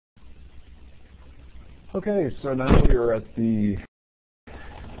Okay, so now we are at the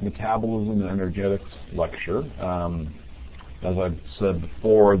Metabolism and Energetics lecture. As I've said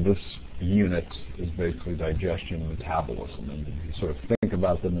before, this unit is basically digestion and metabolism. And if you sort of think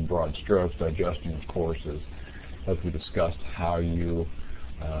about them in broad strokes, digestion, of course, is, as we discussed, how your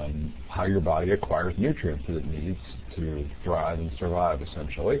body acquires nutrients that it needs to thrive and survive,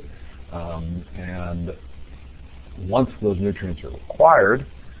 essentially. And once those nutrients are acquired,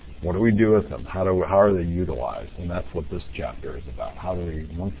 what do we do with them? How are they utilized? And that's what this chapter is about. How do we,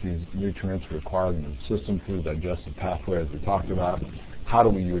 once these nutrients are acquired in the system through the digestive pathway, as we talked about, how do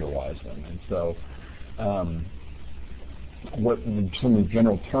we utilize them? And so, some of the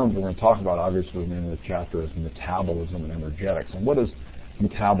general terms we're going to talk about, obviously, in the end of the chapter is metabolism and energetics. And what does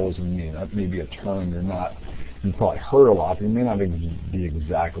metabolism mean? That may be a term you've probably heard a lot, but you may not be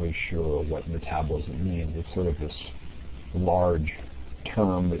exactly sure what metabolism means. It's sort of this large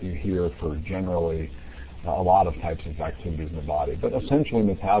term that you hear for generally a lot of types of activities in the body. But essentially,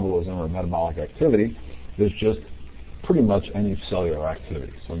 metabolism or metabolic activity is just pretty much any cellular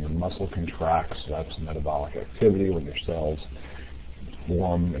activity. So when your muscle contracts, that's metabolic activity. When your cells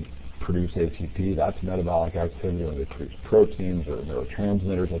form and produce ATP, that's metabolic activity. When they produce proteins or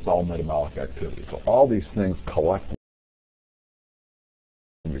neurotransmitters, that's all metabolic activity. So all these things collectively,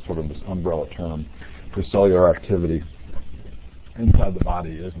 sort of this umbrella term for cellular activity inside the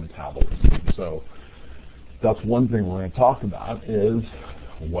body, is metabolism. So that's one thing we're going to talk about, is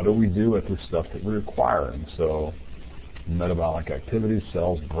what do we do with the stuff that we require. And so metabolic activities,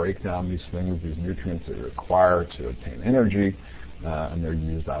 cells break down these things, these nutrients that we require to obtain energy, and they're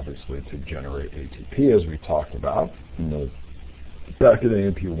used obviously to generate ATP, as we talked about back at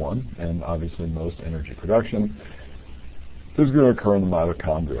AMP1. And obviously most energy production is going to occur in the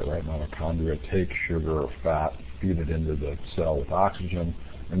mitochondria, right? Mitochondria take sugar or fat, feed it into the cell with oxygen,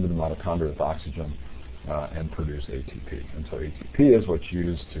 into the mitochondria with oxygen, and produce ATP. And so ATP is what's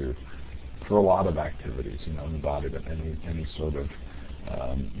used for a lot of activities, in the body, but any sort of,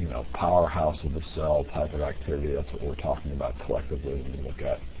 powerhouse of the cell type of activity. That's what we're talking about collectively when we look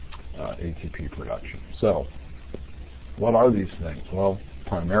at ATP production. So, what are these things? Well,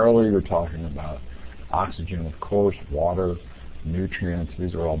 primarily we're talking about oxygen, of course, water, nutrients.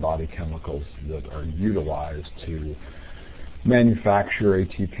 These are all body chemicals that are utilized to manufacture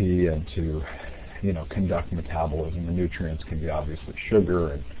ATP and to, conduct metabolism. The nutrients can be obviously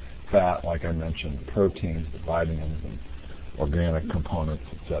sugar and fat, like I mentioned, the proteins, the vitamins, and organic components,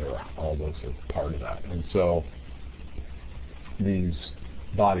 etc. All those are part of that. And so these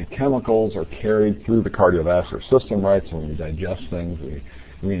body chemicals are carried through the cardiovascular system, right? So when we digest things,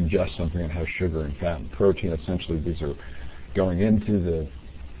 we ingest something that has sugar and fat and protein. Essentially, these are going into the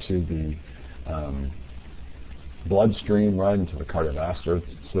bloodstream, right, into the cardiovascular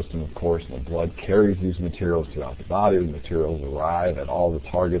system, of course, and the blood carries these materials throughout the body. The materials arrive at all the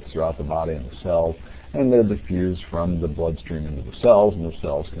targets throughout the body and the cells, and they're diffused from the bloodstream into the cells, and the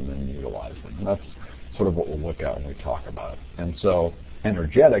cells can then utilize them. And that's sort of what we'll look at when we talk about it. And so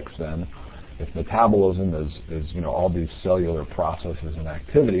energetics, then, if metabolism is all these cellular processes and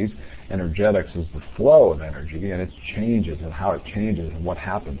activities, energetics is the flow of energy and its changes and how it changes and what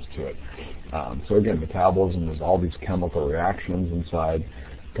happens to it. So again, metabolism is all these chemical reactions inside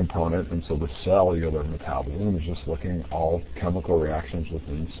component, and so the cellular metabolism is just looking at all chemical reactions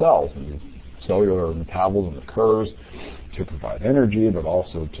within cells. And the cellular metabolism occurs to provide energy, but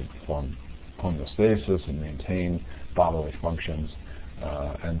also to perform homeostasis and maintain bodily functions.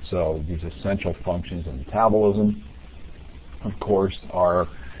 And so these essential functions of metabolism, of course, are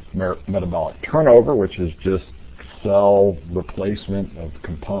metabolic turnover, which is just cell replacement of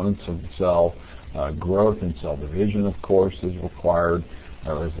components of the cell. Growth and cell division, of course, is required,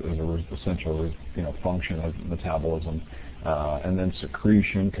 or is an essential function of metabolism. And then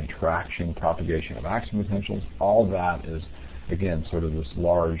secretion, contraction, propagation of action potentials. All that is, again, sort of this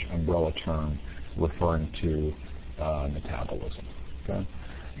large umbrella term referring to metabolism. Okay?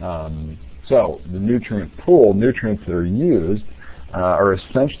 So the nutrient pool, nutrients that are used, are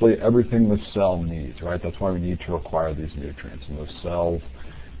essentially everything the cell needs, right? That's why we need to acquire these nutrients. And those cells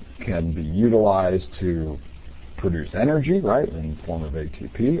can be utilized to produce energy, right, in the form of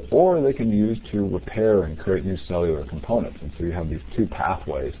ATP, or they can use to repair and create new cellular components. And so you have these two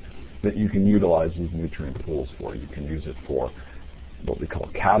pathways that you can utilize these nutrient pools for. You can use it for what we call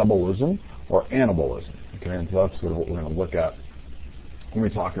catabolism or anabolism. Okay, and so that's sort of what we're going to look at when we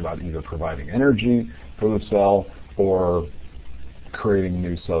talk about either providing energy for the cell or creating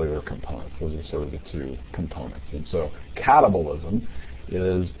new cellular components. Those are sort of the two components. And so catabolism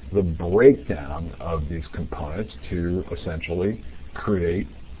is the breakdown of these components to essentially create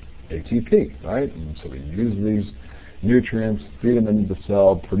ATP, right? And so we use these nutrients, feed them into the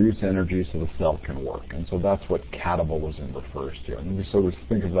cell, produce energy so the cell can work. And so that's what catabolism refers to. And we sort of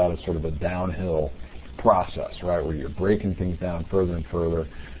think of that as sort of a downhill process, right, where you're breaking things down further and further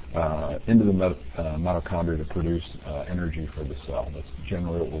into the mitochondria to produce energy for the cell. That's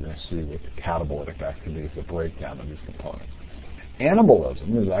generally what we're going to see with catabolistic activity, is the breakdown of these components.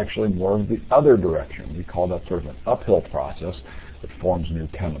 Anabolism is actually more of the other direction. We call that sort of an uphill process that forms new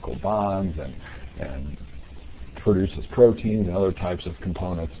chemical bonds and produces proteins and other types of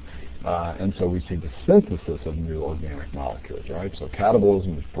components. And so we see the synthesis of new organic molecules, right? So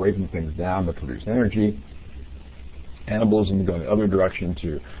catabolism is breaking things down to produce energy. Anabolism is going the other direction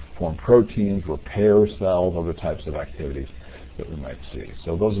to form proteins, repair cells, other types of activities that we might see.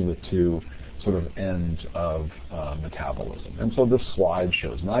 So those are the two sort of ends of metabolism. And so this slide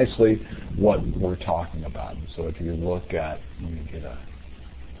shows nicely what we're talking about. And so if you look at, let me get a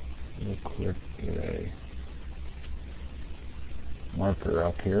marker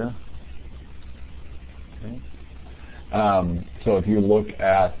up here. Okay. So if you look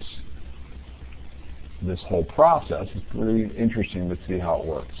at this whole process, it's pretty interesting to see how it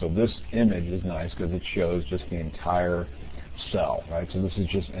works. So this image is nice because it shows just the entire cell, right? So this is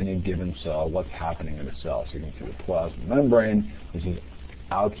just any given cell, what's happening in the cell. So you can see the plasma membrane. This is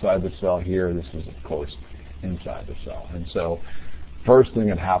outside the cell here. This is, of course, inside the cell. And so first thing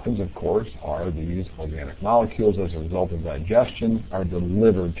that happens, of course, are these organic molecules as a result of digestion are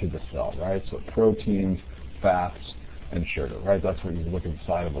delivered to the cell, right? So proteins, fats, and sugar, right? That's what you look at the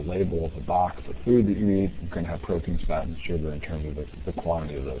side of a label of the box of food that you eat. You're going to have proteins, fat, and sugar in terms of the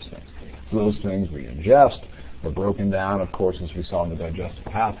quantity of those things. So those things we ingest, they're broken down, of course, as we saw in the digestive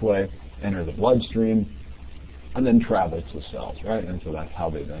pathway, enter the bloodstream, and then travel to the cells, right? And so that's how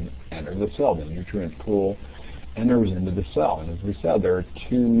they then enter the cell. The nutrient pool enters into the cell. And as we said, there are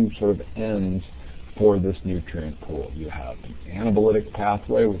two sort of ends for this nutrient pool. You have the anabolistic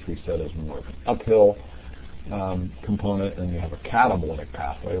pathway, which we said is more of an uphill component, and you have a catabolistic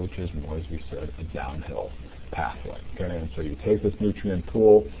pathway, which is more, as we said, a downhill pathway. Okay, and so you take this nutrient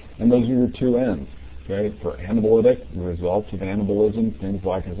pool, and those are your two ends. Okay, for anabolistic, the results of anabolism, things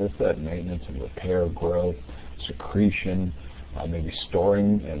like, as I said, maintenance and repair, growth, secretion, maybe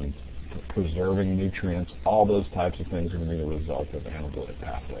storing and preserving nutrients, all those types of things are going to be the result of the anabolistic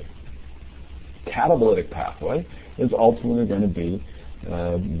pathway. Catabolistic pathway is ultimately going to be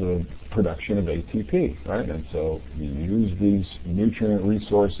the production of ATP, right? And so you use these nutrient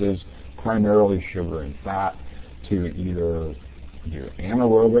resources, primarily sugar and fat, to either do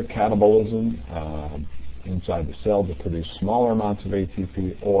anaerobic catabolism inside the cell to produce smaller amounts of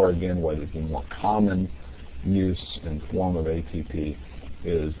ATP, or again, what is the more common use and form of ATP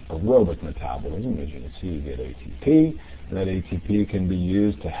is aerobic metabolism. As you can see, you get ATP, and that ATP can be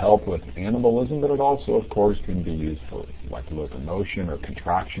used to help with anabolism, but it also, of course, can be used for like locomotion or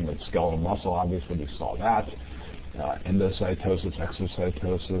contraction of skeletal muscle. Obviously, we saw that. Endocytosis,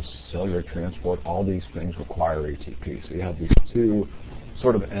 exocytosis, cellular transport, all these things require ATP. So you have these two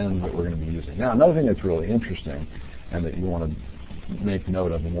sort of ends that we're going to be using. Now, another thing that's really interesting and that you want to make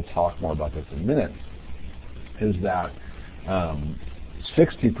note of, and we'll talk more about this in a minute, is that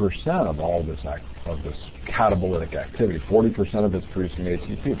 60% of all this catabolistic activity, 40% of it's producing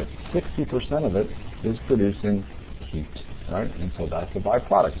ATP, but 60% of it is producing heat, right? And so that's a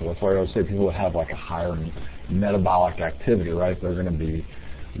byproduct. So that's why I always say people that have like a higher metabolic activity, right? They're going to be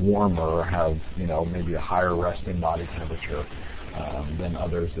warmer or have, maybe a higher resting body temperature than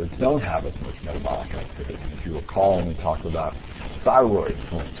others that don't have as much metabolic activity. If you recall, when we talked about thyroid,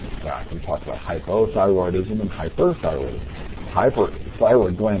 for instance, we talked about hypothyroidism and hyperthyroidism.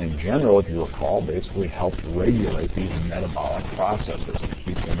 Hyperthyroid gland in general, if you recall, basically helps regulate these metabolic processes and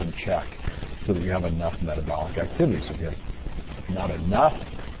keep them in check so that you have enough metabolic activity. So if you have not enough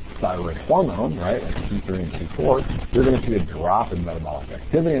thyroid hormone, right, like T3 and T4, you're going to see a drop in metabolic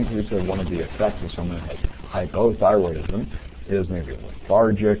activity. And so we said one of the effects of someone that has hypothyroidism is maybe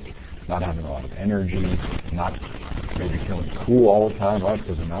lethargic, not having a lot of energy, not maybe feeling cool all the time, right,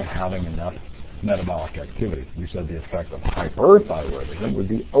 because they're not having enough metabolic activity. We said the effect of hyperthyroidism would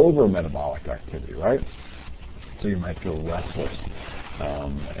be over metabolic activity, right? So you might feel restless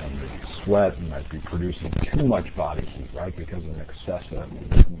and maybe sweat. You might be producing too much body heat, right, because of an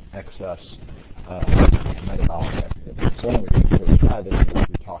excess metabolic activity. So anyway, we try this as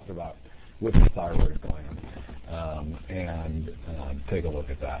we talked about with the thyroid gland and take a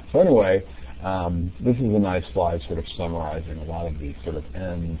look at that. So anyway, this is a nice slide sort of summarizing a lot of the sort of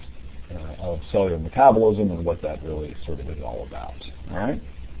ends of cellular metabolism and what that really sort of is all about.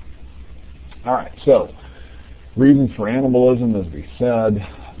 All right. So reasons for anabolism, as we said,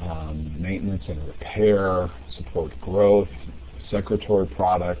 maintenance and repair, support growth, secretory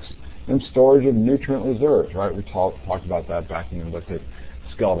products, and storage of nutrient reserves, right? We talked about that back when we looked at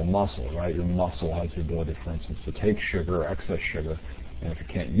skeletal muscle, right? Your muscle has the ability, for instance, to take sugar, excess sugar, and if it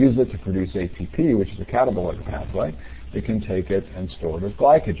can't use it to produce ATP, which is a catabolic pathway, it can take it and store it as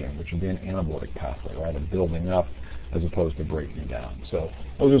glycogen, which would be an anabolic pathway, right? Of building up as opposed to breaking down. So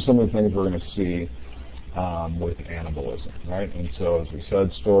those are some of the things we're going to see with anabolism, right? And so, as we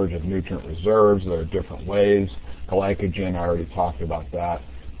said, storage of nutrient reserves, there are different ways. Glycogen, I already talked about that,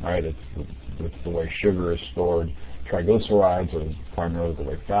 right? It's the way sugar is stored. Triglycerides are primarily the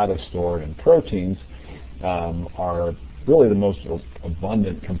way fat is stored, and proteins are really the most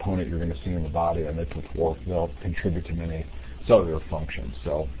abundant component you're going to see in the body, and they'll contribute to many cellular functions.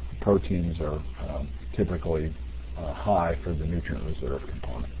 So proteins are typically high for the nutrient reserve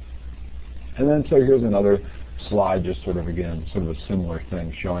component. And then, so here's another slide, just sort of, again, sort of a similar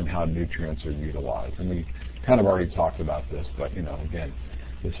thing, showing how nutrients are utilized. And we kind of already talked about this, but, again,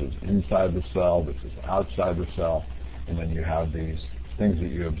 this is inside the cell, this is outside the cell, and then you have these things that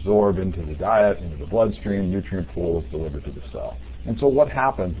you absorb into the diet, into the bloodstream, nutrient pools delivered to the cell. And so what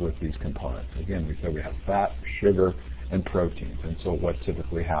happens with these components? Again, we said we have fat, sugar, and proteins. And so what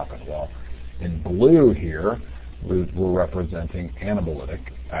typically happens? Well, in blue here, we're representing anabolytic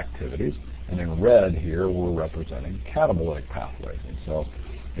activities, and in red here, we're representing catabolytic pathways. And so,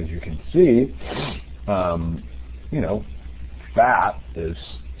 as you can see, fat is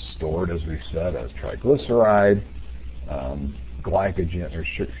stored, as we said, as triglyceride, glycogen, or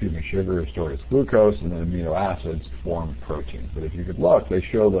sugar is stored as glucose, and then amino acids form proteins. But if you could look, they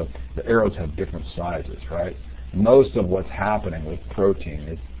show the arrows have different sizes, right? Most of what's happening with protein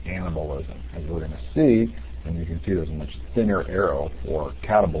is anabolism, as we're going to see, and you can see there's a much thinner arrow for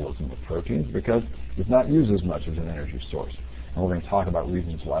catabolism of proteins because it's not used as much as an energy source. And we're going to talk about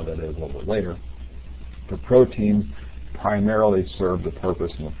reasons why that is a little bit later. But proteins primarily serve the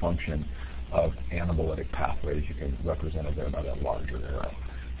purpose and the function of anabolytic pathways. You can represent it there by that larger arrow.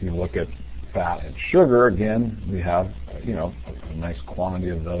 If you look at fat and sugar, again, we have a nice quantity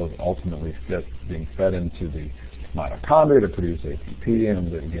of those ultimately being fed into the mitochondria to produce ATP,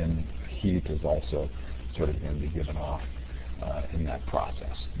 and again, heat is also sort of going to be given off in that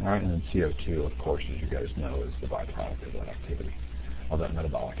process. All right, and then CO2, of course, as you guys know, is the byproduct of that activity, of that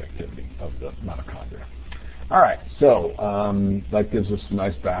metabolic activity of the mitochondria. All right, so that gives us a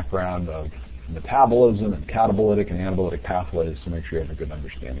nice background of metabolism and catabolytic and anabolytic pathways to make sure you have a good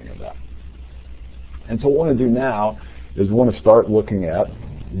understanding of that. And so what we want to do now is we want to start looking at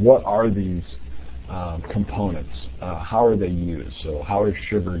what are these components, how are they used? So how is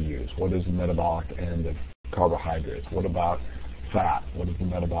sugar used? What is the metabolic end of carbohydrates? What about fat? What is the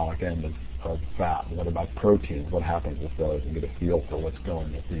metabolic end of fat? What about proteins? What happens with those? And get a feel for what's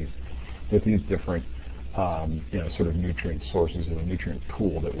going with these different sort of nutrient sources of the nutrient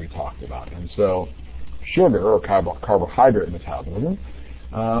pool that we talked about. And so sugar, or carbohydrate metabolism,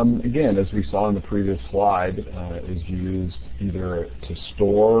 again, as we saw in the previous slide, is used either to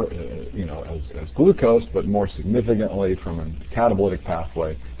store, as glucose, but more significantly from a catabolytic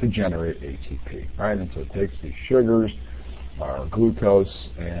pathway to generate ATP, right? And so it takes these sugars, glucose,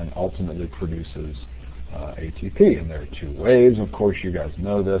 and ultimately produces ATP. And there are two ways, of course, you guys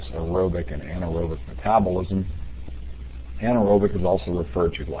know this, aerobic and anaerobic metabolism. Anaerobic is also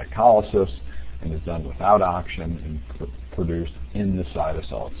referred to glycolysis and is done without oxygen and produced in the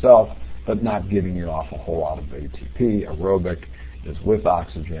cytosol itself, but not giving you off a whole lot of ATP. Aerobic is with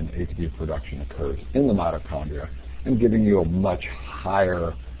oxygen. ATP production occurs in the mitochondria and giving you a much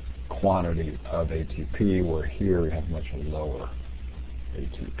higher quantity of ATP, where here we have much lower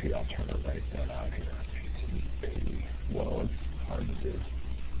ATP. I'll try to write that out here. ATP. Well, it's hard to do.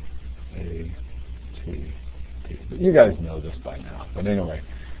 ATP. But you guys know this by now. But anyway,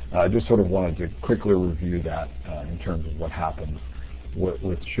 I just sort of wanted to quickly review that in terms of what happens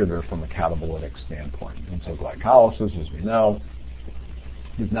with sugar from a catabolytic standpoint. And so glycolysis, as we know,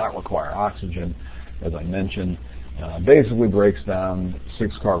 does not require oxygen, as I mentioned. Basically breaks down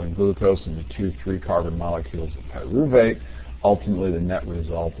 6-carbon glucose into 2 3-carbon molecules of pyruvate. Ultimately, the net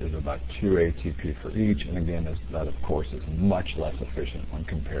result is about 2 ATP for each, and again, that of course is much less efficient when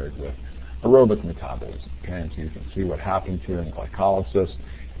compared with aerobic metabolism. Okay, and so you can see what happens here in glycolysis.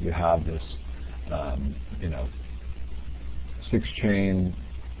 You have this, 6-chain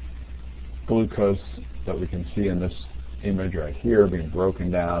glucose that we can see in this image right here being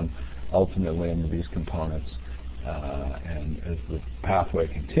broken down ultimately into these components. And as the pathway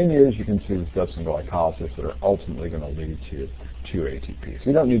continues, you can see the steps in glycolysis that are ultimately going to lead to 2 ATP. So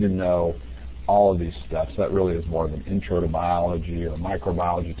you don't need to know all of these steps. That really is more of an intro to biology or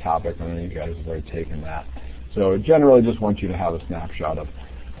microbiology topic. I know you guys have already taken that. So generally just want you to have a snapshot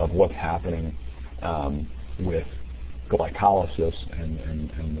of what's happening with glycolysis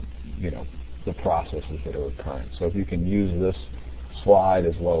and the processes that are occurring. So if you can use this slide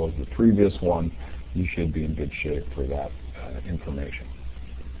as well as the previous one, you should be in good shape for that information.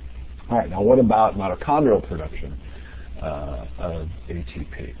 All right, now what about mitochondrial production of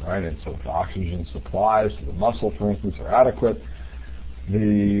ATP, right? And so if the oxygen supplies to the muscle, for instance, are adequate,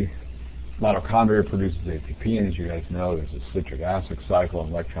 the mitochondria produces ATP, and as you guys know, there's a citric acid cycle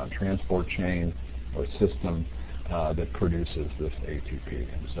and electron transport chain or system that produces this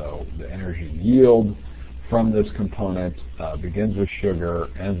ATP. And so the energy yield from this component begins with sugar,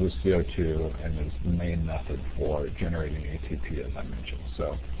 ends with CO2, and is the main method for generating ATP, as I mentioned.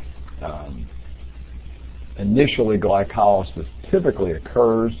 So initially, glycolysis typically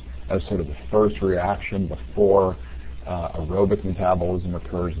occurs as sort of the first reaction before aerobic metabolism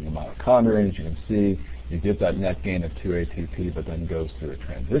occurs in the mitochondria. As you can see, you get that net gain of 2 ATP, but then goes through a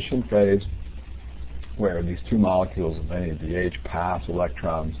transition phase where these two molecules of NADH pass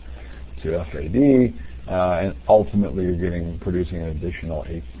electrons to FAD, and ultimately you're producing an additional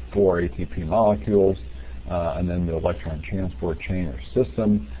 4 ATP molecules, and then the electron transport chain or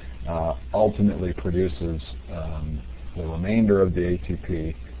system ultimately produces the remainder of the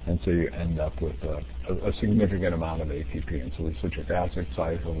ATP, and so you end up with a significant amount of ATP. And so the citric acid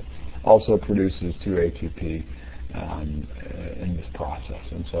cycle also produces 2 ATP in this process.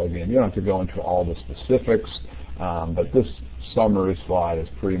 And so again, you don't have to go into all the specifics, but this summary slide is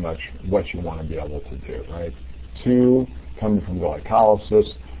pretty much what you want to be able to do, right? 2 coming from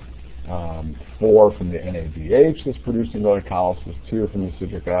glycolysis, 4 from the NADH that's producing glycolysis, 2 from the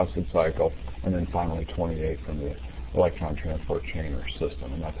citric acid cycle, and then finally 28 from the electron transport chain or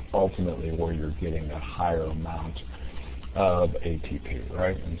system. And that's ultimately where you're getting a higher amount of ATP,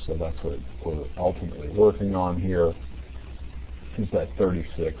 right? And so that's what we're ultimately working on here, is that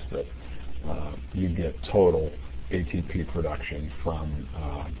 36 that you get total ATP production from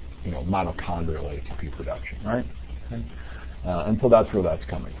mitochondrial ATP production, right? Okay. And so that's where that's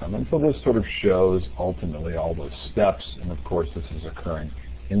coming from. And so this sort of shows ultimately all those steps, and of course this is occurring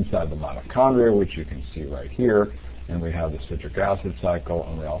inside the mitochondria, which you can see right here. And we have the citric acid cycle,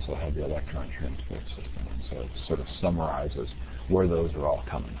 and we also have the electron transport system. And so it sort of summarizes where those are all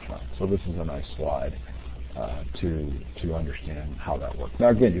coming from. So this is a nice slide to understand how that works. Now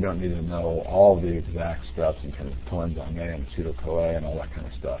again, you don't need to know all the exact steps in terms of coenzyme A and acetyl-CoA and all that kind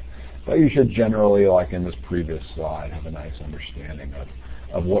of stuff. But you should generally, like in this previous slide, have a nice understanding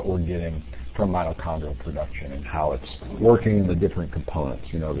of what we're getting from mitochondrial production and how it's working in the different components,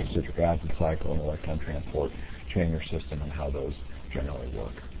 the citric acid cycle and electron transport chain or system, and how those generally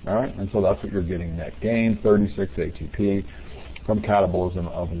work. All right, and so that's what you're getting net gain, 36 ATP from catabolism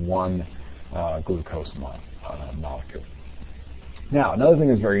of 1 glucose molecule. Now, another thing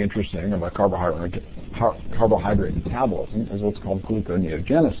that's very interesting about carbohydrate metabolism is what's called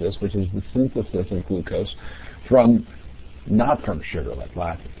gluconeogenesis, which is the synthesis of glucose not from sugar, like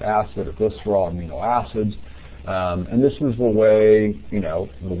lactic acid or glycerol, amino acids. And this is the way, the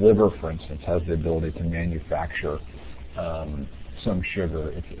liver, for instance, has the ability to manufacture some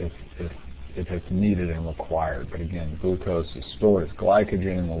sugar if it's needed and required. But again, glucose is stored as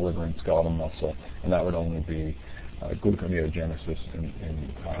glycogen in the liver and skeletal muscle, and that would only be gluconeogenesis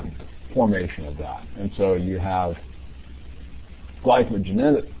in formation of that. And so you have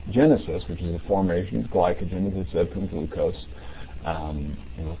glycogenesis, which is the formation of glycogen, as I said, from glucose.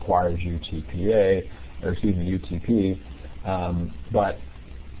 It requires UTP, but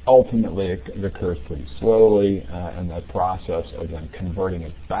ultimately it occurs pretty slowly, and that process of then converting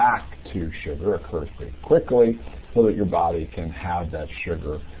it back to sugar occurs pretty quickly, so that your body can have that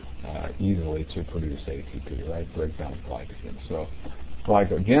sugar easily to produce ATP, right? Break down glycogen. So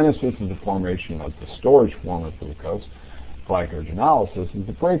glycogenesis is the formation of the storage form of glucose. Glycogenolysis is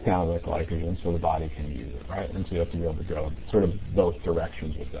the breakdown of that glycogen so the body can use it, right? And so you have to be able to go sort of both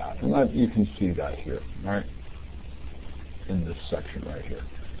directions with that. And you can see that here, right? In this section right here.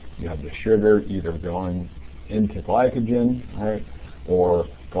 You have the sugar either going into glycogen, right? Or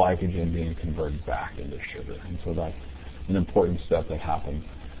glycogen being converted back into sugar. And so that's an important step that happens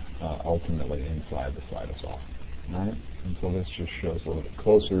ultimately inside the cytosol, right? And so this just shows a little bit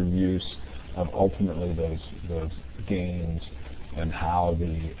closer use of ultimately those gains and how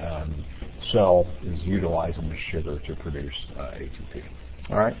the cell is utilizing the sugar to produce ATP.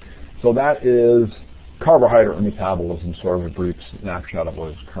 All right, so that is carbohydrate metabolism, sort of a brief snapshot of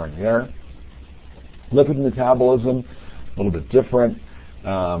what is occurring there. Lipid metabolism, a little bit different.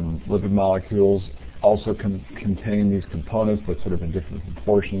 Lipid molecules also contain these components, but sort of in different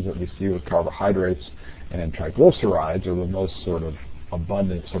proportions that we see with carbohydrates, and triglycerides are the most sort of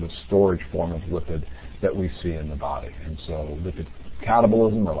abundant sort of storage form of lipid that we see in the body. And so lipid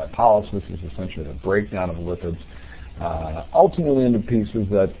catabolism or lipolysis is essentially the breakdown of lipids ultimately into pieces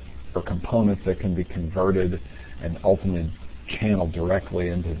that are components that can be converted and ultimately channeled directly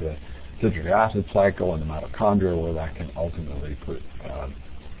into the citric acid cycle in the mitochondria, where that can ultimately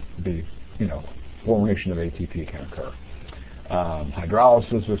be, formation of ATP can occur.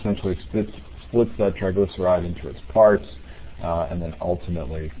 Hydrolysis essentially splits that triglyceride into its parts, and then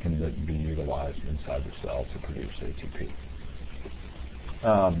ultimately can be utilized inside the cell to produce ATP.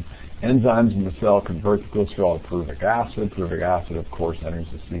 Enzymes in the cell convert the glycerol to pyruvic acid. Pyruvic acid, of course, enters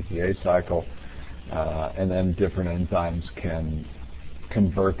the CCA cycle, and then different enzymes can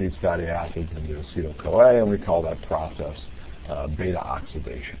convert these fatty acids into acetyl-CoA, and we call that process beta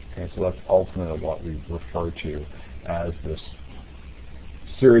oxidation. Okay, so that's ultimately what we refer to as this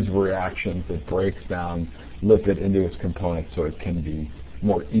series of reactions that breaks down lipid into its components so it can be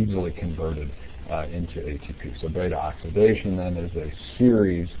more easily converted into ATP. So beta oxidation then is a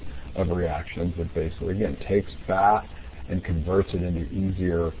series of reactions that basically, again, takes fat and converts it into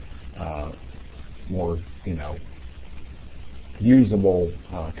easier, more, usable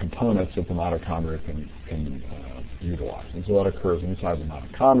components that the mitochondria can utilize. And so that occurs inside the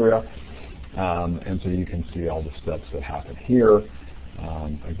mitochondria. And so you can see all the steps that happen here.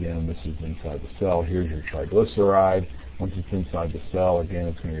 Again, this is inside the cell. Here's your triglyceride. Once it's inside the cell, again,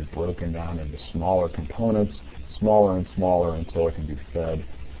 it's going to be broken down into smaller components, smaller and smaller, until it can be fed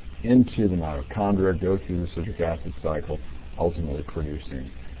into the mitochondria, go through the citric acid cycle, ultimately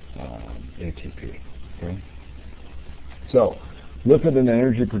producing ATP. Okay? So, lipid and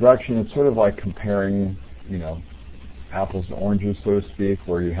energy production, it's sort of like comparing, apples to oranges, so to speak,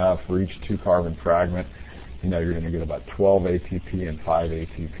 where you have for each 2-carbon fragment, you're going to get about 12 ATP and 5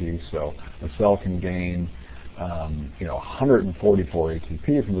 ATP. So a cell can gain, 144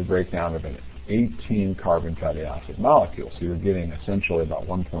 ATP from the breakdown of an 18-carbon fatty acid molecule. So you're getting essentially about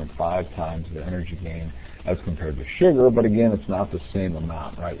 1.5 times the energy gain as compared to sugar. But again, it's not the same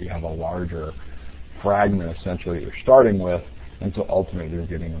amount, right? You have a larger fragment essentially that you're starting with, and so ultimately you're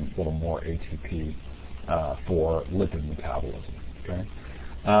getting a little more ATP for lipid metabolism. Okay.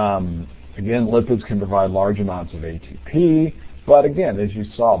 Again, lipids can provide large amounts of ATP, but again, as you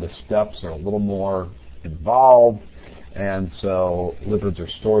saw, the steps are a little more involved, and so lipids are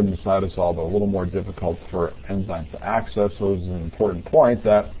stored in the cytosol, but a little more difficult for enzymes to access. So this is an important point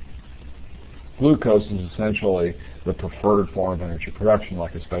that glucose is essentially the preferred form of energy production,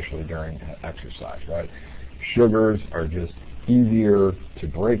 like especially during exercise, right? Sugars are just easier to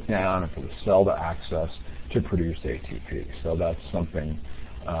break down and for the cell to access to produce ATP. So that's something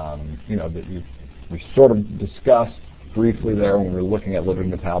that we sort of discussed briefly there when we were looking at lipid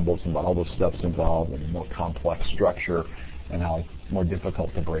metabolism, about all those steps involved and the more complex structure and how it's more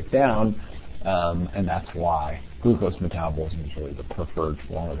difficult to break down, and that's why glucose metabolism is really the preferred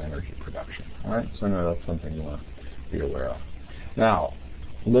form of energy production. All right, so I know that's something you want to be aware of. Now,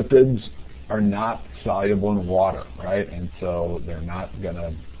 lipids are not soluble in water, right? And so they're not going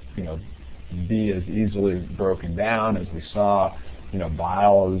to, be as easily broken down as we saw.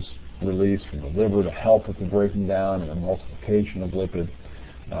 Bile is released from the liver to help with the breaking down and emulsification of lipids.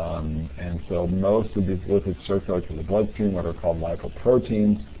 And so most of these lipids circulate through the bloodstream, what are called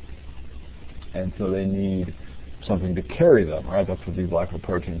lipoproteins. And so they need something to carry them, right? That's what these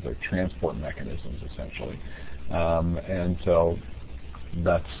lipoproteins are, transport mechanisms, essentially. And so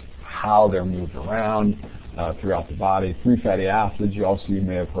that's how they're moved around throughout the body. 3 fatty acids, you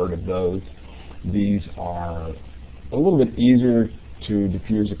may have heard of those. These are a little bit easier to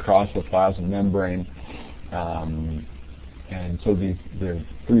diffuse across the plasma membrane. And so the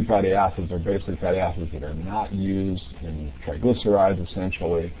 3 fatty acids are basically fatty acids that are not used in triglycerides,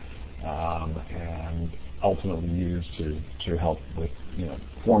 essentially, and ultimately used to help with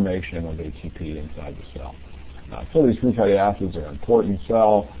formation of ATP inside the cell. So these 3 fatty acids are an important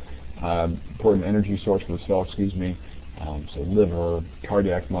energy source for the cell, so liver,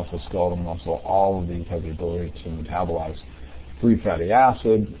 cardiac muscle, skeletal muscle, all of these have the ability to metabolize 3 fatty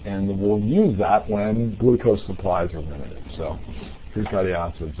acid, and we'll use that when glucose supplies are limited. So 3 fatty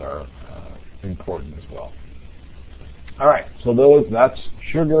acids are important as well. All right, so that's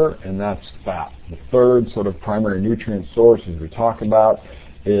sugar and that's fat. The third sort of primary nutrient source, as we talk about,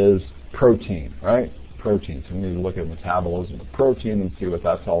 is protein, right? Protein. So we need to look at metabolism of protein and see what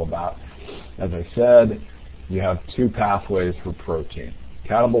that's all about. As I said, you have 2 pathways for protein: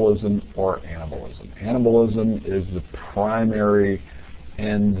 catabolism or anabolism. Anabolism is the primary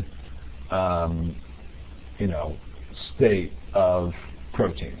end state of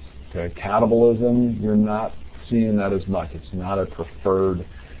proteins. Okay, catabolism, you're not seeing that as much. It's not a preferred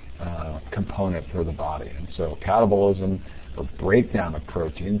component for the body. And so catabolism, or breakdown of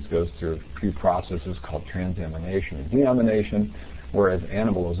proteins, goes through a few processes called transamination and deamination, whereas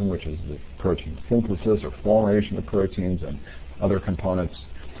anabolism, which is the protein synthesis or formation of proteins and other components,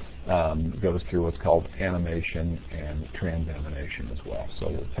 goes through what's called animation and transamination as well. So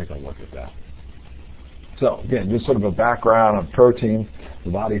we'll take a look at that. So again, just sort of a background on proteins.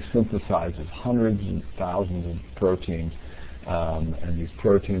 The body synthesizes hundreds and thousands of proteins, and these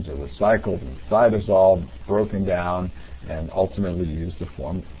proteins are recycled and cytosol, broken down, and ultimately used to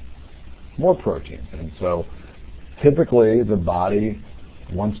form more proteins. And so typically the body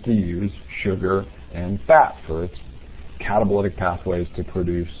wants to use sugar and fat for its catabolism pathways to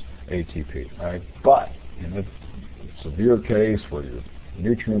produce ATP, right? But in a severe case where your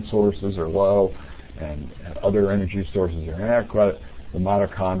nutrient sources are low and other energy sources are inadequate, the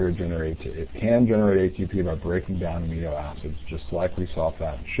mitochondria can generate ATP by breaking down amino acids, just like we saw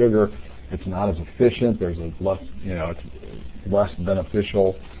fat and sugar. It's not as efficient. There's a less, it's less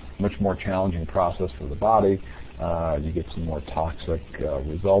beneficial, much more challenging process for the body. You get some more toxic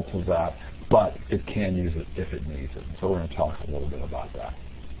results of that, but it can use it if it needs it. So we're going to talk a little bit about that.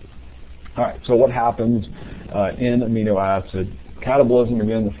 All right, so what happens in amino acid catabolism?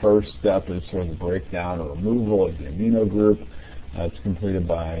 Again, the first step is sort of the breakdown or removal of the amino group. It's completed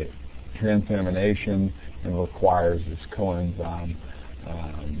by transamination and requires this coenzyme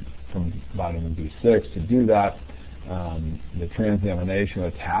from vitamin B6 to do that. The transamination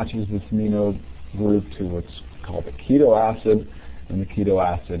attaches this amino group to what's called a keto acid, and the keto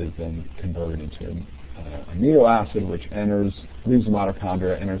acid is then converted into an amino acid, which leaves the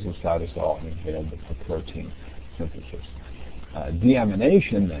mitochondria, enters the cytosol, and is available for protein synthesis.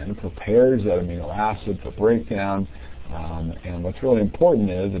 Deamination then prepares that amino acid for breakdown, and what's really important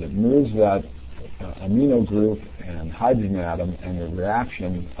is that it moves that amino group and hydrogen atom, and the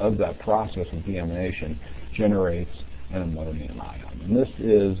reaction of that process of deamination generates an ammonium ion. And this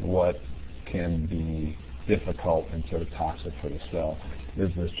is what can be difficult and sort of toxic for the cell, is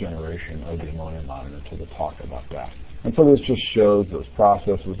this generation of the ammonium ion, so we'll talk about that. And so this just shows those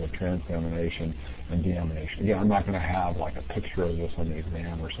processes of transamination and deamination. Again, I'm not going to have like a picture of this on the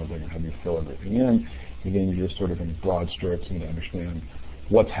exam or something and have you fill everything in. Again, you're just sort of in broad strokes and understand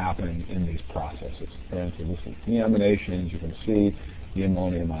what's happening in these processes. And so this is deamination. As you can see, the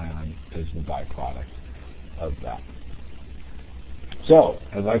ammonium ion is the byproduct of that. So,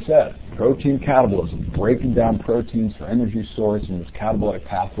 as I said, protein catabolism, breaking down proteins for energy source in this catabolic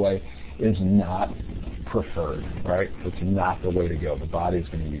pathway, is not preferred, right? It's not the way to go. The body is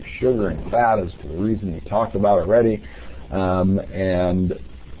going to use sugar and fat as to the reason we talked about already, and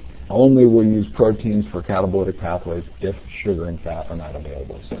only will use proteins for catabolism pathways if sugar and fat are not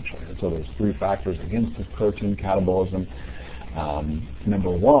available, essentially. And so there's three factors against this protein catabolism.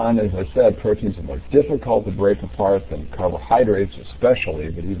 Number one, as I said, proteins are more difficult to break apart than carbohydrates, especially,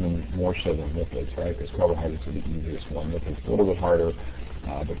 but even more so than lipids, right? Because carbohydrates are the easiest one. Lipids a little bit harder,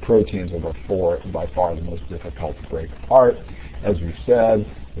 but proteins are by far the most difficult to break apart. As we said,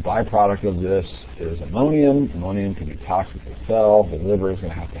 the byproduct of this is ammonium. Ammonium can be toxic to the cell. The liver is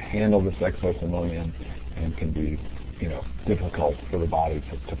going to have to handle this excess ammonium and can be, difficult for the body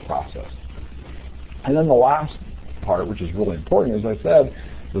to process. And then the last part, which is really important, as I said,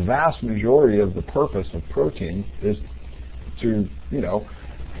 the vast majority of the purpose of protein is to,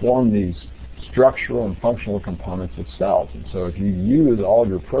 form these structural and functional components of cells. And so if you use all of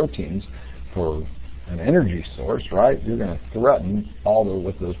your proteins for an energy source, right, you're going to threaten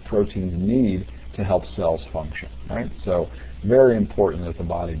what those proteins need to help cells function, right? So very important that the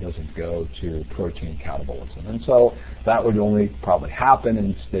body doesn't go to protein catabolism. And so that would only probably happen in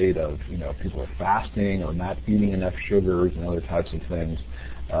the state of, people are fasting or not eating enough sugars and other types of things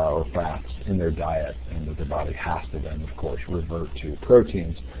or fats in their diet, and that the body has to then, of course, revert to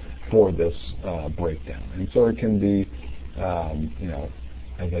proteins for this breakdown. And so it can be,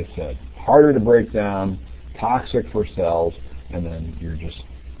 as I said, harder to break down, toxic for cells, and then you're just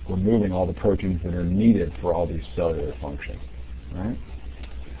removing all the proteins that are needed for all these cellular functions. Right?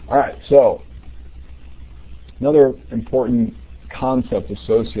 All right, so another important concept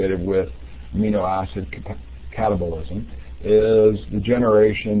associated with amino acid catabolism is the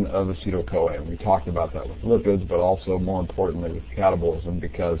generation of acetyl-CoA. And we talked about that with lipids, but also more importantly with catabolism,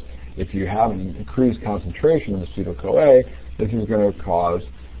 because if you have an increased concentration of acetyl-CoA, this is going to cause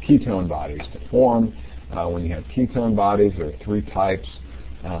ketone bodies to form. When you have ketone bodies, there are three types.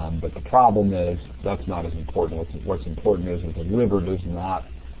 But the problem is that's not as important. What's important is that the liver does not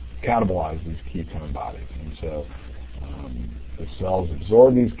catabolize these ketone bodies. And so the cells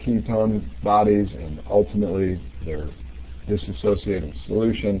absorb these ketone bodies, and ultimately they're disassociated in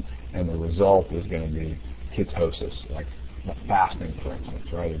solution, and the result is going to be ketosis, like fasting, for instance,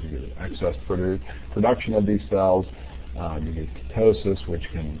 right? If you get excess production of these cells, you get ketosis, which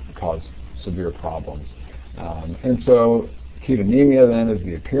can cause severe problems. And so ketonemia then is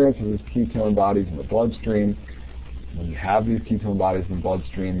the appearance of these ketone bodies in the bloodstream. When you have these ketone bodies in the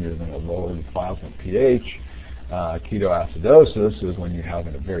bloodstream, you're going to lower the plasma pH. Ketoacidosis is when you have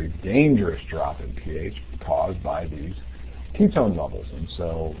a very dangerous drop in pH caused by these ketone levels, and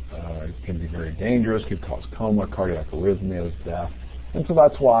so it can be very dangerous, could cause coma, cardiac arrhythmias, death, and so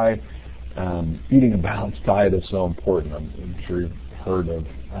that's why eating a balanced diet is so important. I'm sure you've heard of,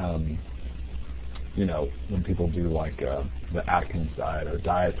 when people do like the Atkins diet or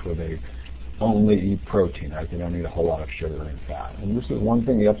diets where they only eat protein, right? They don't eat a whole lot of sugar and fat. And this is one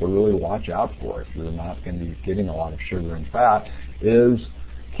thing you have to really watch out for if you're not going to be getting a lot of sugar and fat is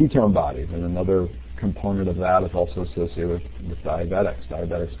ketone bodies. And another component of that is also associated with diabetics.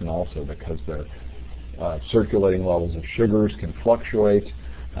 Diabetics can also, because their circulating levels of sugars can fluctuate,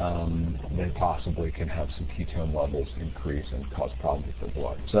 they possibly can have some ketone levels increase and cause problems with their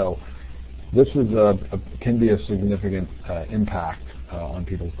blood. So this is can be a significant impact on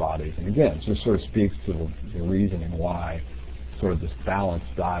people's bodies. And again, it just sort of speaks to the reasoning why sort of this balanced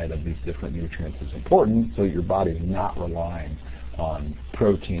diet of these different nutrients is important, so that your body is not relying on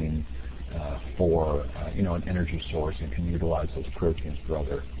protein for an energy source and can utilize those proteins for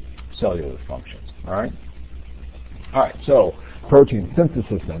other cellular functions. All right. So protein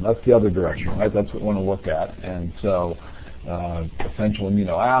synthesis, then that's the other direction, right? That's what we want to look at. And so essential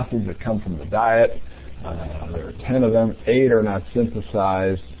amino acids that come from the diet. There are 10 of them. 8 are not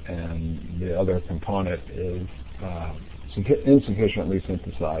synthesized, and the other component is insufficiently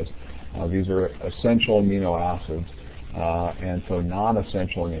synthesized. These are essential amino acids. And so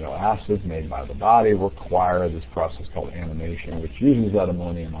non-essential amino acids made by the body require this process called animation, which uses that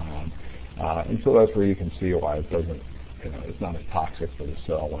ammonium ion. And so that's where you can see why it doesn't, it's not as toxic for the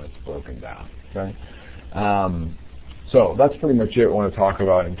cell when it's broken down. Okay. So that's pretty much it I want to talk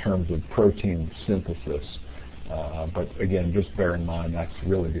about in terms of protein synthesis. But again, just bear in mind that's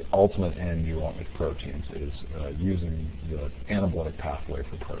really the ultimate end you want with proteins is using the anabolic pathway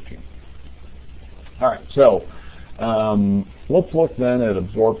for protein. All right. So let's look then at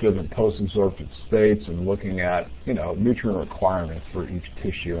absorptive and post-absorptive states and looking at, nutrient requirements for each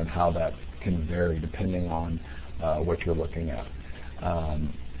tissue and how that can vary depending on what you're looking at.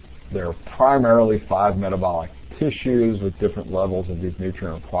 There are primarily 5 metabolic tissues with different levels of these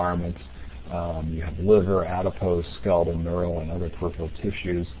nutrient requirements. You have liver, adipose, skeletal, neural, and other peripheral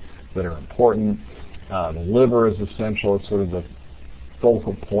tissues that are important. The liver is essential. It's sort of the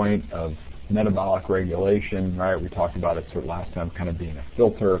focal point of metabolic regulation, right? We talked about it sort of last time, kind of being a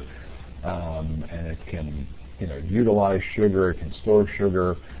filter, and it can, utilize sugar, it can store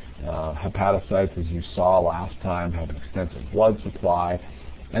sugar. Hepatocytes, as you saw last time, have an extensive blood supply,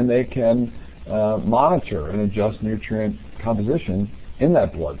 and they can monitor and adjust nutrient composition in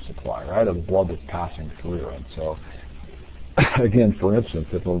that blood supply, right, of the blood that's passing through. And so, again, for instance,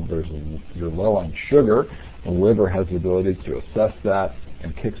 if you're low on sugar, the liver has the ability to assess that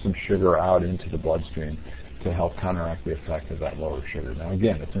and kick some sugar out into the bloodstream to help counteract the effect of that lower sugar. Now,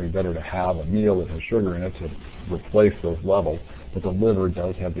 again, it's going to be better to have a meal that has sugar in it to replace those levels, but the liver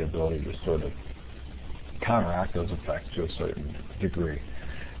does have the ability to sort of counteract those effects to a certain degree.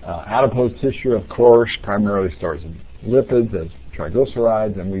 Adipose tissue, of course, primarily stores lipids as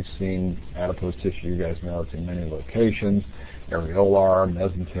triglycerides, and we've seen adipose tissue, you guys know it's in many locations, areolar,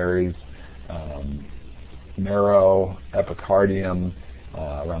 mesenteries, marrow, epicardium,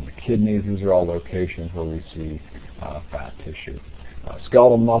 around the kidneys. These are all locations where we see fat tissue.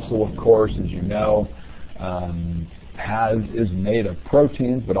 Skeletal muscle, of course, as you know, is made of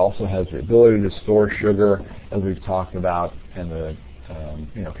proteins, but also has the ability to store sugar, as we've talked about, and the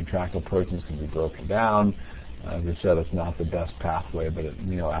contractile proteins can be broken down. As I said, it's not the best pathway, but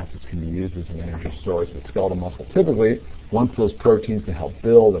amino acids can be used as an energy source. But skeletal muscle typically wants those proteins to help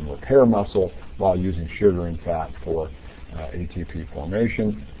build and repair muscle while using sugar and fat for ATP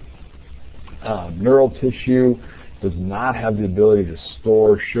formation. Neural tissue does not have the ability to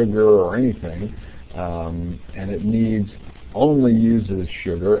store sugar or anything, and it needs only uses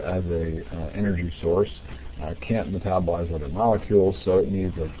sugar as a energy source, can't metabolize other molecules, so it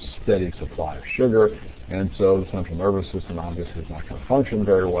needs a steady supply of sugar, and so the central nervous system obviously is not going to function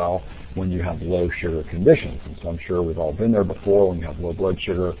very well when you have low sugar conditions. And so I'm sure we've all been there before when you have low blood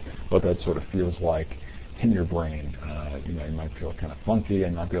sugar, what that sort of feels like in your brain. You might feel kind of funky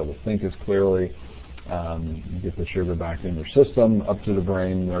and not be able to think as clearly. You get the sugar back in your system, up to the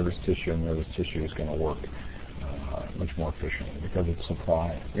brain, nervous tissue, and nervous tissue is going to work much more efficiently because it's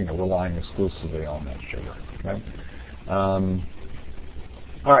relying exclusively on that sugar. Okay.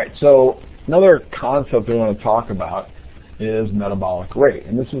 All right. So another concept we want to talk about is metabolic rate,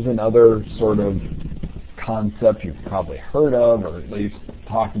 and this is another sort of concept you've probably heard of, or at least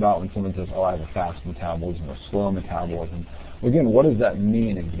talked about when someone says, "Oh, I have a fast metabolism or slow metabolism." Again, what does that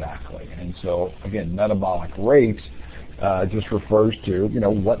mean exactly? And so, again, metabolic rate just refers to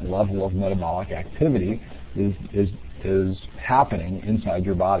what level of metabolic activity is happening inside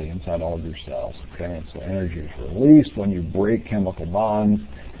your body, inside all of your cells. Okay, and so energy is released when you break chemical bonds,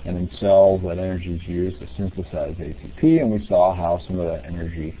 and in cells that energy is used to synthesize ATP, and we saw how some of that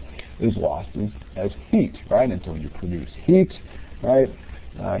energy is lost as heat, right? And so when you produce heat, right,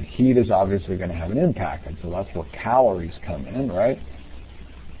 heat is obviously going to have an impact, and so that's where calories come in, right?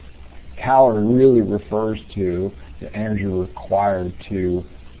 Calorie really refers to the energy required to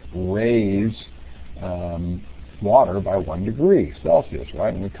raise water by 1 degree Celsius,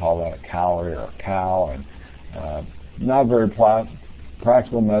 right? And we call that a calorie or a cal, and not very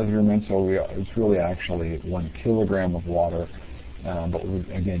practical measurement, so it's really actually 1 kilogram of water, but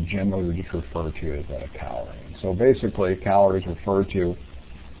again, generally we just refer to it as a calorie. And so basically, calories refer to,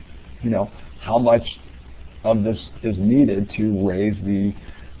 how much of this is needed to raise the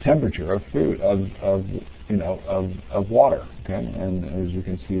temperature of food, of water. Okay, and as you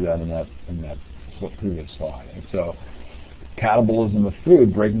can see that in that previous slide. And so catabolism of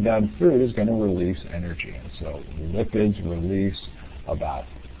food, breaking down food, is going to release energy. And so lipids release about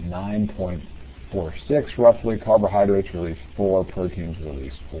 9.46 roughly, carbohydrates release 4, proteins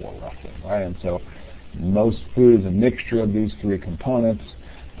release 4 roughly, right? And so most food is a mixture of these 3 components,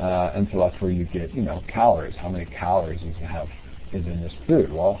 and so that's where you get, calories. How many calories is in this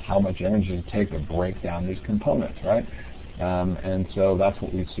food? Well, how much energy does it take to break down these components, right? And so that's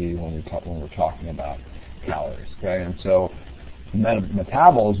what we see when we're talking about calories. Okay, and so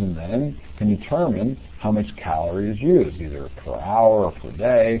metabolism then can determine how much calories is used, either per hour or per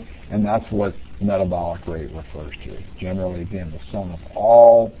day, and that's what metabolic rate refers to. It's generally the sum of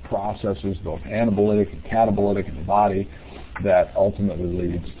all processes, both anabolytic and catabolytic in the body, that ultimately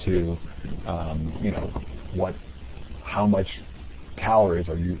leads to, how much calories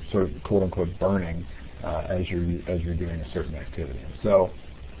are you sort of quote unquote burning as you're doing a certain activity. So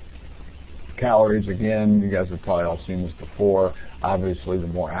calories, again, you guys have probably all seen this before. Obviously, the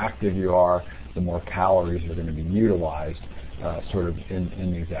more active you are, the more calories are going to be utilized sort of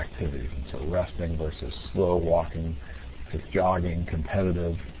in these activities. And so resting versus slow walking, jogging,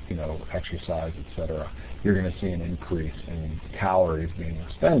 competitive, exercise, etc. You're going to see an increase in calories being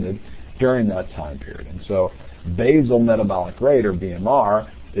expended during that time period. And so basal metabolic rate, or BMR,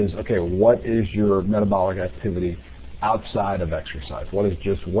 is, okay, what is your metabolic activity outside of exercise? What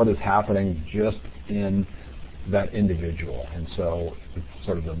is happening just in that individual? And so it's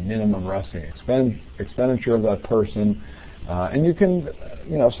sort of the minimum resting expenditure of that person. And you can,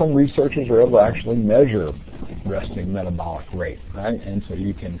 some researchers are able to actually measure resting metabolic rate, right? And so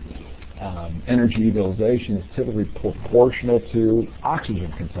you can, energy utilization is typically proportional to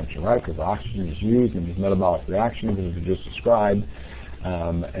oxygen consumption, right? Because oxygen is used in these metabolic reactions, as we just described.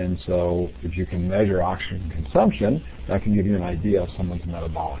 And so if you can measure oxygen consumption, that can give you an idea of someone's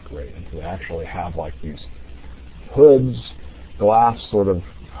metabolic rate. And so they actually have like these hoods, glass sort of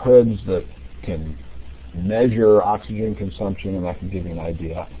hoods that can measure oxygen consumption, and that can give you an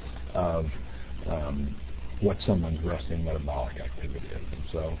idea of what someone's resting metabolic activity is. And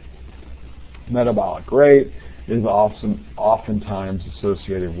so metabolic rate is oftentimes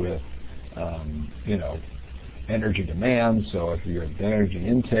associated with, energy demand. So if your energy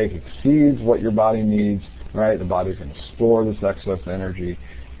intake exceeds what your body needs, right, the body's going to store this excess energy.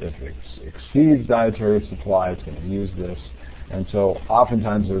 If it exceeds dietary supply, it's going to use this. And so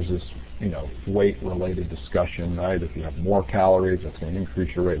oftentimes there's this, weight-related discussion, right? If you have more calories, that's going to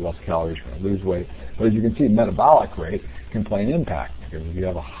increase your weight. Less calories, you're going to lose weight. But as you can see, metabolic rate can play an impact, because if you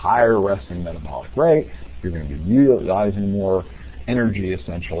have a higher resting metabolic rate, you're going to be utilizing more energy,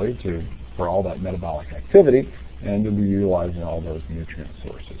 essentially, for all that metabolic activity, and you'll be utilizing all those nutrient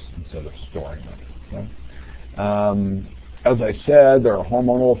sources instead of storing them. Okay? As I said, there are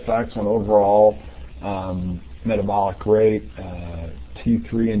hormonal effects on overall metabolic rate,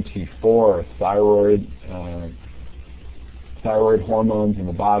 T3 and T4 are thyroid hormones in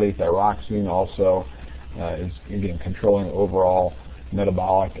the body. Thyroxine also is, again, controlling overall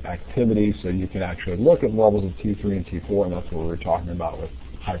metabolic activity, so you can actually look at levels of T3 and T4, and that's what we were talking about with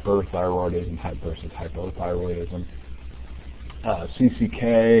hyperthyroidism versus hypothyroidism.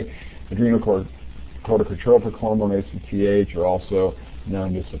 CCK, adrenocorticotropic hormone, ACTH, are also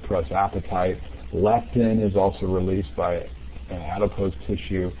known to suppress appetite. Leptin is also released by adipose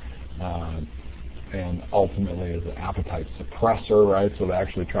tissue, and ultimately is an appetite suppressor, right? So they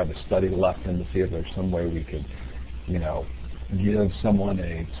actually tried to study leptin to see if there's some way we could, give someone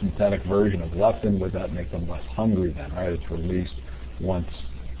a synthetic version of leptin. Would that make them less hungry then, right? It's released once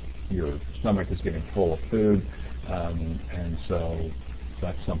your stomach is getting full of food, and so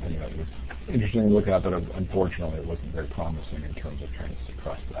that's something that was interesting to look at, but unfortunately it wasn't very promising in terms of trying to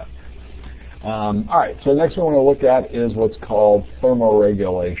suppress that. All right, so the next one we're going to look at is what's called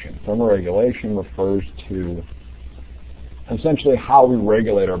thermoregulation. Thermoregulation refers to essentially how we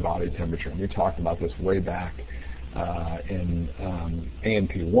regulate our body temperature. And we talked about this way back in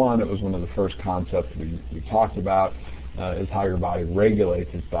ANP1. It was one of the first concepts we talked about, is how your body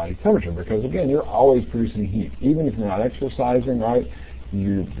regulates its body temperature. Because again, you're always producing heat. Even if you're not exercising, right,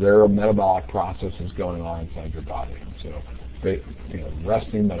 there are metabolic processes going on inside your body. And so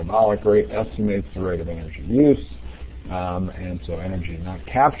resting metabolic rate estimates the rate of energy use, and so energy not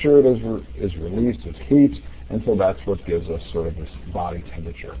captured is released as heat, and so that's what gives us sort of this body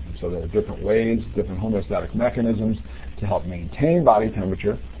temperature. And so there are different ways, different homeostatic mechanisms to help maintain body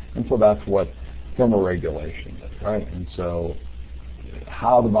temperature, and so that's what thermoregulation is, right? And so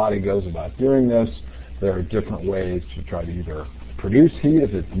how the body goes about doing this, there are different ways to try to either produce heat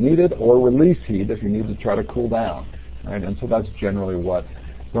if it's needed or release heat if you need to try to cool down. Right? And so that's generally what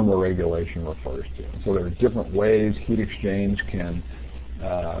thermoregulation refers to. And so there are different ways heat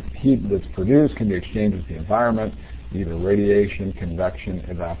that's produced can be exchanged with the environment, either radiation, convection,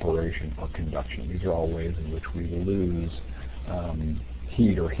 evaporation, or conduction. These are all ways in which we lose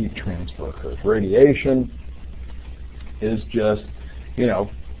heat or heat transfer occurs. Radiation is just,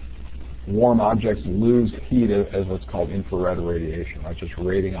 warm objects lose heat as what's called infrared radiation, right? Just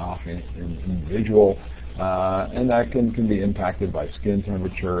radiating off an individual. And that can be impacted by skin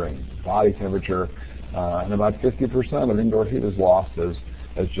temperature and body temperature, and about 50% of indoor heat is lost as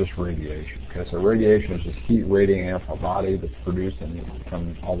just radiation. Okay, so radiation is just heat radiating off our body that's produced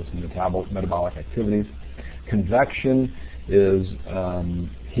from all this metabolic activities. Convection is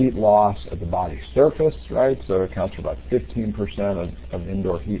heat loss at the body's surface, right? So it accounts for about 15% of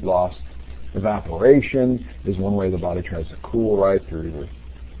indoor heat loss. Evaporation is one way the body tries to cool, right, through either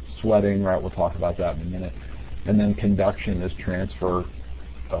sweating, right? We'll talk about that in a minute. And then conduction is transfer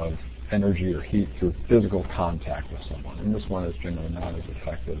of energy or heat through physical contact with someone. And this one is generally not as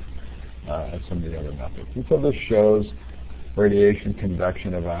effective as some of the other methods. And so this shows radiation,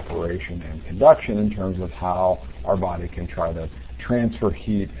 convection, evaporation, and conduction in terms of how our body can try to transfer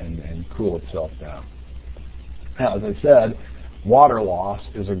heat and cool itself down. Now, as I said, water loss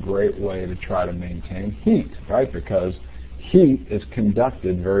is a great way to try to maintain heat, right? Because heat is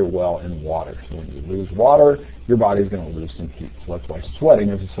conducted very well in water. So when you lose water, your body's going to lose some heat. So that's why sweating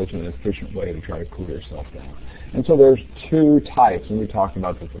is such an efficient way to try to cool yourself down. And so there's two types, and we talked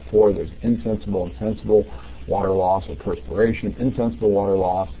about this before. There's insensible and sensible water loss or perspiration. Insensible water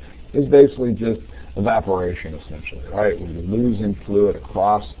loss is basically just evaporation, essentially, right? When you're losing fluid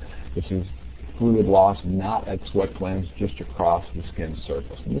across, this is fluid loss not at sweat glands, just across the skin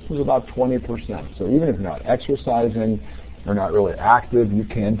surface. And this is about 20%. So even if you're not exercising or not really active, you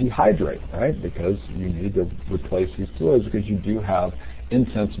can dehydrate, right? Because you need to replace these fluids because you do have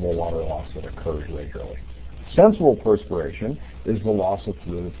insensible water loss that occurs regularly. Sensible perspiration is the loss of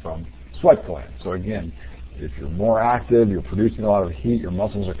fluid from sweat glands. So again, if you're more active, you're producing a lot of heat, your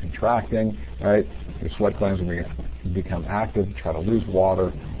muscles are contracting, right? Your sweat glands will become active, try to lose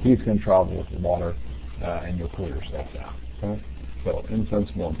water, heat's going to travel with the water, and you'll cool yourself down. Okay? So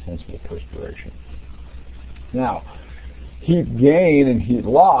insensible and sensible perspiration. Now, heat gain and heat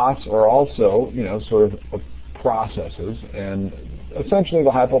loss are also, sort of processes, and essentially the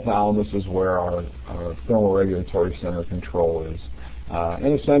hypothalamus is where our thermoregulatory center of control is.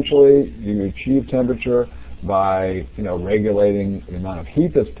 And essentially, you achieve temperature by regulating the amount of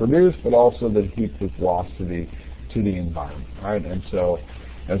heat that's produced, but also the heat that's lost to the environment, right? And so,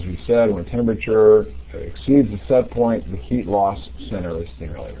 as we said, when temperature exceeds a set point, the heat loss center is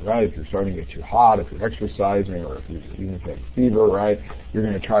stimulated, right? If you're starting to get too hot, if you're exercising, or even if you have fever, right, you're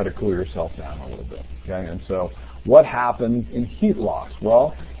going to try to cool yourself down a little bit, okay? And so, what happens in heat loss?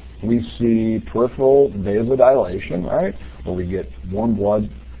 Well, we see peripheral vasodilation, right, where we get warm blood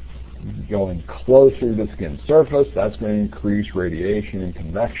going closer to the skin surface. That's going to increase radiation and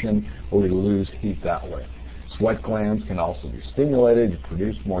convection, where we lose heat that way. Sweat glands can also be stimulated. You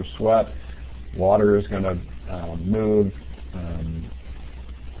produce more sweat. Water is going to move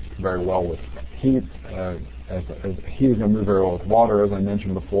very well with heat. As heat is going to move very well with water. As I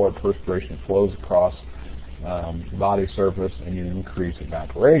mentioned before, perspiration flows across the body surface, and you increase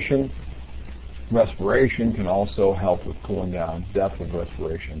evaporation. Respiration can also help with cooling down. Depth of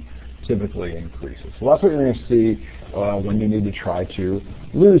respiration typically increases. So that's what you're going to see when you need to try to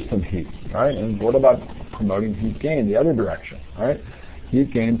lose some heat, right? And what about promoting heat gain the other direction, right?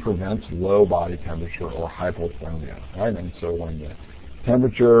 Heat gain prevents low body temperature or hypothermia, right? And so when the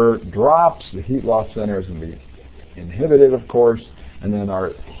temperature drops, the heat loss center is going to be inhibited, of course, and then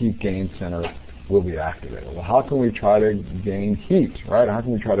our heat gain center will be activated. Well, how can we try to gain heat, right? How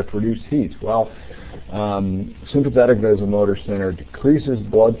can we try to produce heat? Well, sympathetic vasomotor center decreases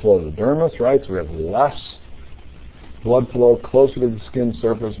blood flow to the dermis, right? So we have less blood flow closer to the skin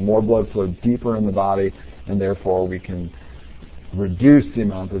surface, more blood flow deeper in the body, and therefore we can reduce the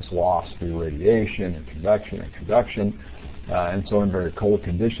amount that's lost through radiation and convection and conduction. And so in very cold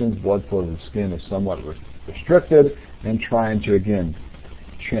conditions, blood flow to the skin is somewhat restricted, and trying to, again,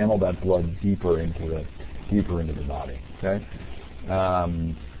 channel that blood deeper into the body. Okay,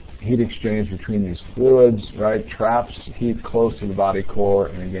 heat exchange between these fluids, right, traps heat close to the body core,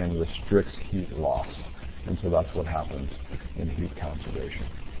 and again restricts heat loss. And so that's what happens in heat conservation.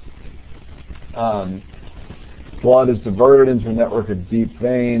 Blood is diverted into a network of deep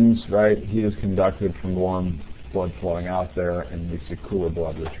veins, right? Heat is conducted from warm blood flowing out there, and we see cooler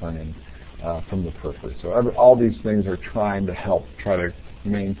blood returning from the periphery. So all these things are trying to help try to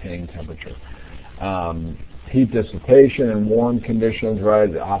maintain temperature. Heat dissipation in warm conditions,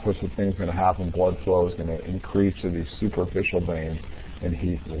 right? The opposite thing is going to happen. Blood flow is going to increase to these superficial veins, and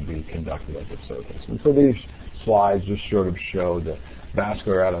heat will be conducted at the surface. And so these slides just sort of show the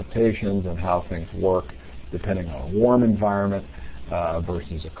vascular adaptations and how things work depending on a warm environment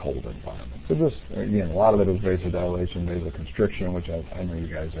versus a cold environment. So just, again, a lot of it is vasodilation, vasoconstriction, which I know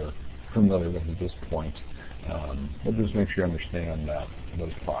you guys are familiar with at this point. But just make sure you understand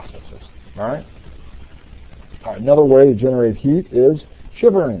those processes. All right? All right, another way to generate heat is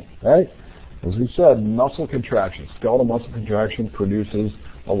shivering, right? As we said, muscle contraction, skeletal muscle contraction produces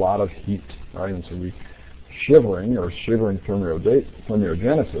a lot of heat, right? And so shivering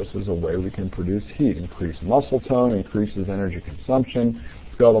thermogenesis is a way we can produce heat. Increased muscle tone increases energy consumption.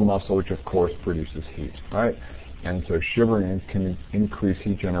 Skeletal muscle, which of course produces heat, right? And so shivering can increase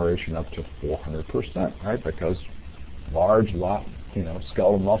heat generation up to 400%, right? Because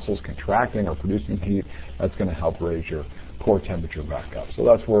skeletal muscles contracting or producing heat, that's going to help raise your core temperature back up. So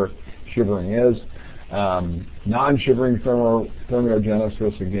that's where shivering is. Non-shivering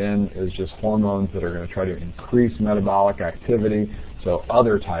thermogenesis, again, is just hormones that are going to try to increase metabolic activity. So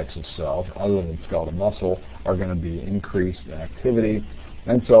other types of cells, other than skeletal muscle, are going to be increased in activity.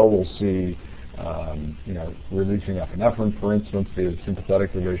 And so we'll see releasing epinephrine, for instance, the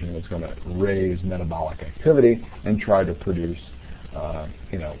sympathetic division is going to raise metabolic activity and try to produce,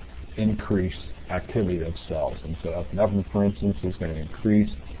 increased activity of cells. And so epinephrine, for instance, is going to increase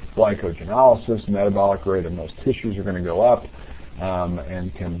glycogenolysis. Metabolic rate of most tissues are going to go up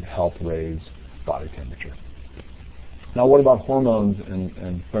and can help raise body temperature. Now, what about hormones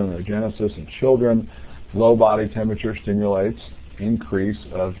and thermogenesis in children? Low body temperature stimulates increase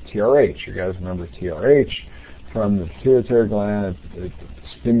of TRH. You guys remember TRH from the pituitary gland. It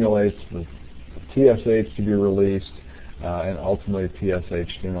stimulates the TSH to be released, and ultimately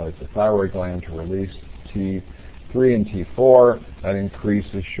TSH stimulates the thyroid gland to release T3 and T4. That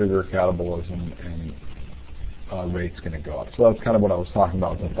increases sugar catabolism, and rate's going to go up. So that's kind of what I was talking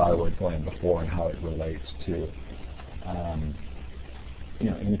about with the thyroid gland before and how it relates to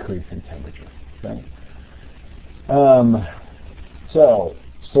increase in temperature. Okay. So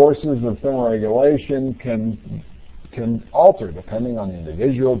sources of thermoregulation can alter depending on the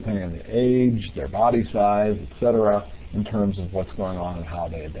individual, depending on the age, their body size, etc., in terms of what's going on and how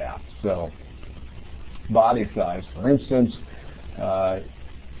they adapt. So body size, for instance,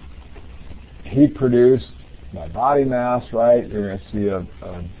 heat produced by body mass, right? You're going to see a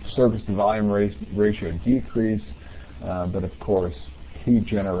surface to volume ratio decrease, but of course heat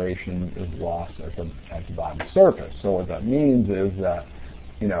generation is lost at the body surface. So what that means is that,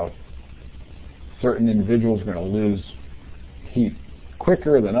 certain individuals are going to lose heat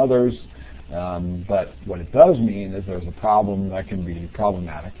quicker than others, but what it does mean is there's a problem that can be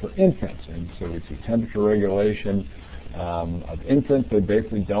problematic for infants. And so we see temperature regulation of infants, they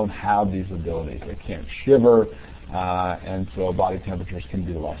basically don't have these abilities. They can't shiver, and so body temperatures can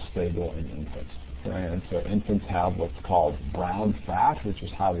be less stable in infants. Okay? And so infants have what's called brown fat, which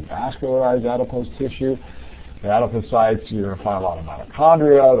is highly vascularized adipose tissue. The adipocytes, you're going to find a lot of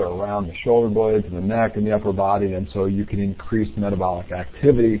mitochondria. They're around the shoulder blades and the neck and the upper body, and so you can increase metabolic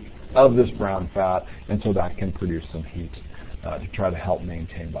activity of this brown fat, and so that can produce some heat to try to help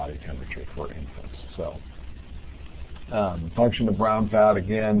maintain body temperature for infants. So, function of brown fat,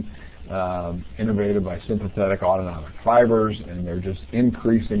 again, innervated by sympathetic autonomic fibers, and they're just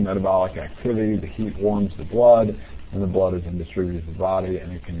increasing metabolic activity. The heat warms the blood, and the blood is then distributed to the body,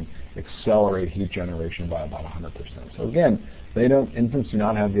 and it can accelerate heat generation by about 100%. So again, infants do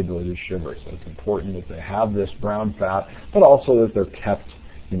not have the ability to shiver, so it's important that they have this brown fat, but also that they're kept,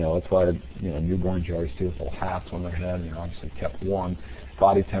 that's why, newborns, you always see with little hats on their head, and obviously kept warm.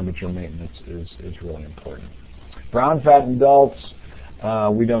 Body temperature maintenance is really important. Brown fat in adults,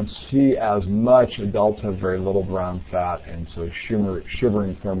 we don't see as much. Adults have very little brown fat, and so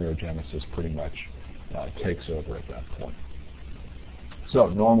shivering thermogenesis pretty much takes over at that point. So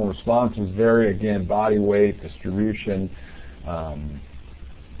normal responses vary, again, body weight, distribution,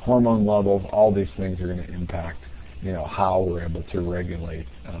 hormone levels, all these things are going to impact, how we're able to regulate,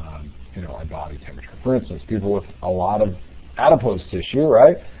 our body temperature. For instance, people with a lot of adipose tissue,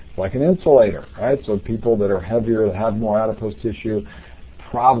 right, like an insulator, right? So people that are heavier, that have more adipose tissue,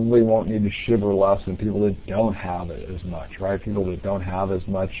 probably won't need to shiver less than people that don't have it as much, right? People that don't have as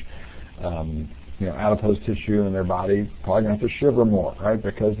much adipose tissue in their body probably going to have to shiver more, right?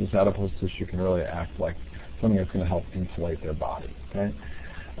 Because this adipose tissue can really act like something that's going to help insulate their body, okay?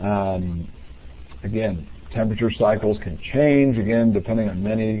 Again, temperature cycles can change, again, depending on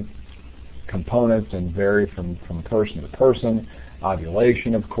many components and vary from person to person.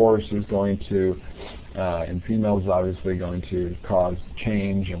 Ovulation, of course, is going to, in females, is obviously going to cause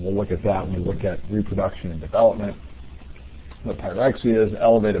change, and we'll look at that when we look at reproduction and development. But pyrexia is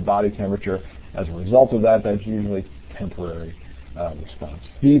elevated body temperature. As a result of that, that's usually temporary response.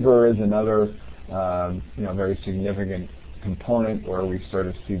 Fever is another, very significant component where we start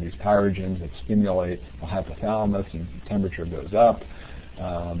to see these pyrogens that stimulate the hypothalamus, and temperature goes up.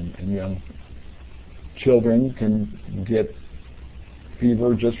 And young children can get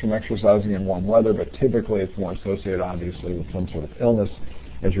fever just from exercising in warm weather, but typically it's more associated, obviously, with some sort of illness,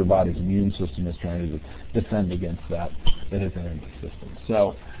 as your body's immune system is trying to defend against that has entered the system.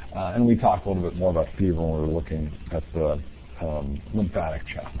 So, and we talk a little bit more about fever when we're looking at the lymphatic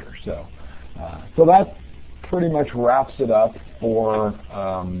chapter. So that pretty much wraps it up for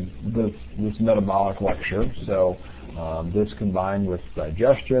this metabolic lecture. So this combined with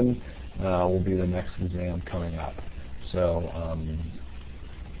digestion will be the next exam coming up. So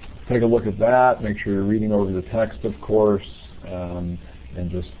take a look at that. Make sure you're reading over the text, of course, and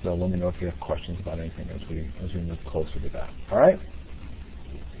just let me know if you have questions about anything as we move closer to that. All right?